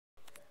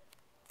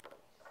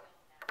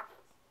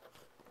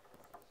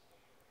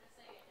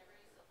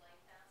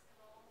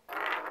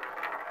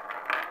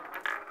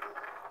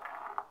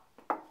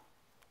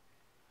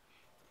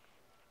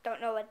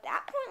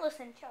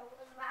Listen show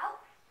was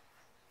about.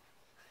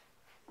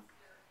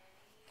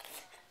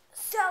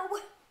 So,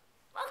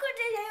 welcome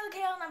to Daily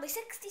Tale number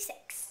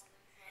 66.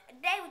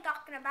 And today we're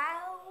talking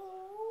about...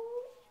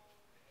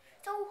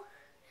 So,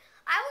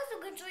 I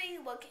was originally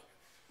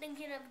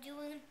thinking of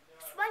doing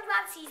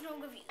SpongeBob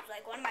seasonal reviews,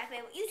 like one of my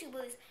favorite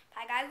YouTubers,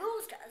 Pie Guy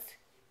Rules, does.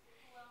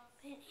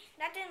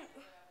 That didn't...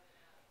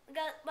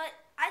 But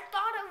I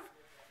thought of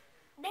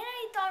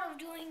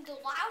doing the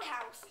Loud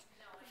House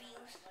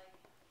reviews.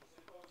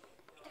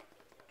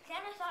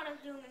 Then I thought of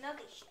doing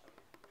another show.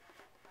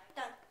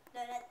 Dun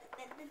dun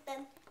dun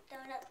dun dun dun dun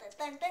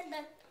dun dun dun dun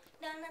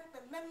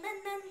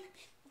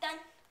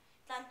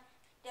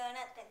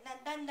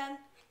dun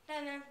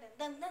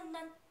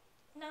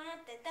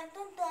dun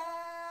dun dun.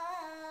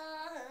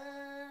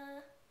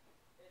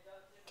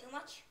 Too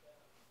much?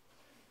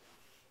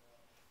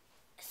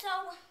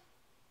 So,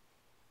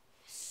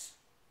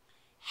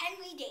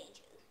 Henry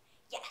Danger.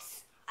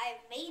 Yes, I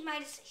have made my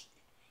decision.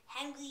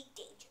 Henry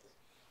Danger.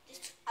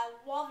 I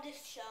love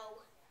this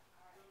show,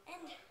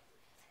 and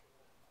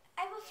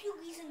I have a few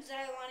reasons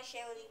that I want to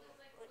share with you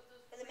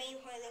for the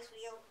main point of this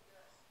video.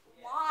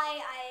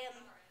 Why I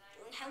am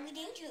doing Henry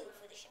Danger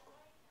for the show.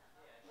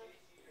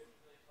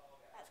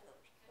 That's good.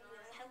 I'm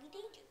doing Henry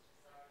Danger.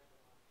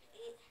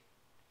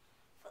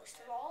 First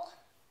of all,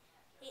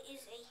 it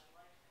is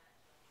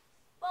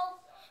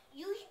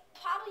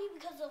probably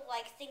because of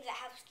things that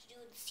have to do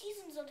with the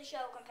seasons of the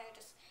show compared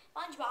to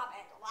SpongeBob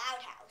and the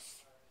Loud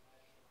House.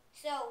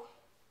 So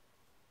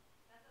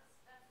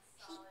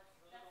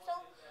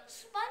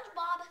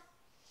SpongeBob,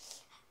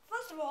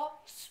 first of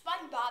all,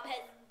 SpongeBob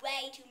has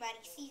way too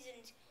many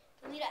seasons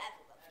for me to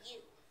ever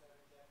review.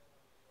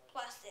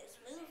 Plus there's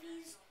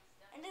movies,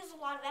 and there's a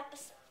lot of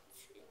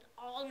episodes in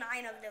all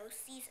 9 of those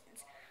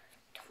seasons.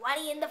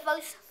 20 in the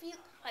first few,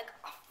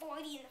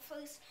 40 in the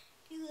first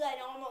few,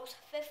 and almost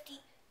 50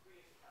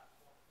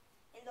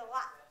 in the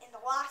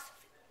last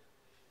few,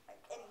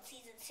 in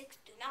season 6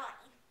 to 9.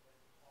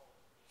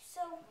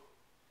 So,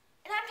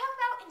 and I'm talking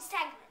about in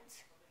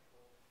segments.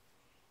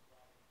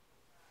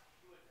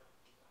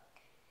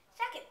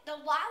 Second, the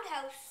Loud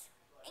House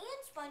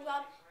and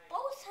SpongeBob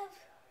both have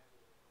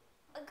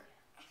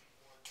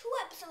 2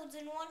 episodes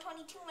in one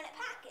 22-minute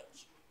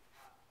package,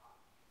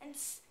 and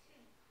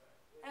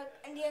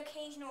the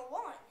occasional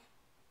one.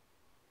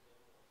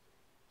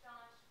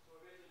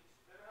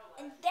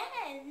 And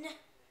then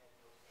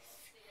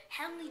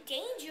Henry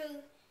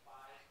Danger,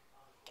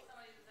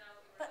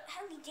 but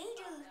Henry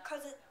Danger,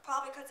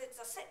 probably because it's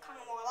a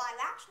sitcom or a live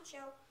action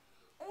show,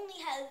 only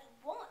has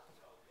one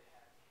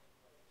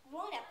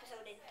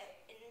episode in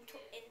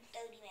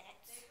 30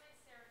 minutes.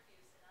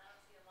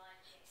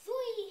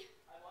 3,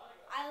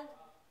 I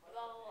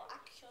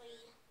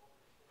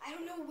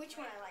don't know which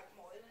one I like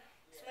more,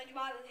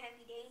 SpongeBob and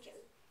Henry Danger,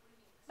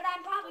 but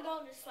I'm probably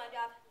going to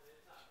SpongeBob.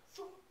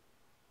 So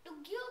the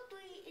real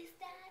 3 is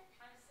that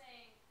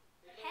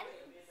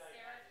Henry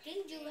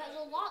Danger has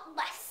a lot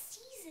less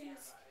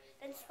seasons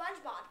than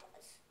SpongeBob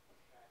does.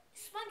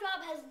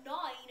 SpongeBob has 9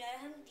 and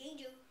Henry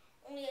Danger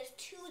only has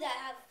 2 that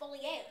have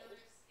fully aired.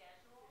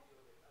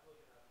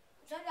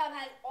 SpongeBob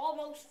has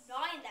almost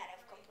 9 that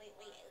have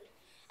completely aired.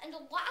 And the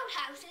Loud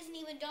House isn't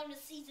even done with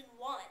season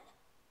 1.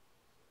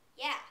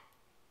 Yeah.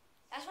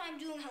 That's why I'm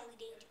doing Henry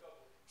Danger.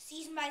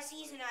 Season by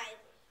season, I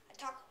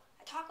talk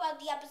about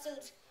the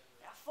episodes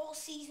in a full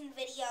season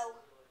video.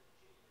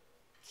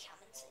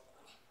 Coming soon.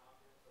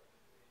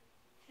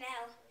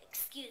 Now,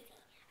 excuse me.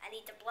 I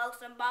need to blow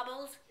some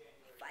bubbles,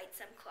 fight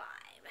some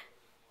crime.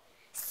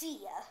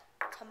 See ya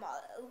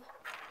tomorrow.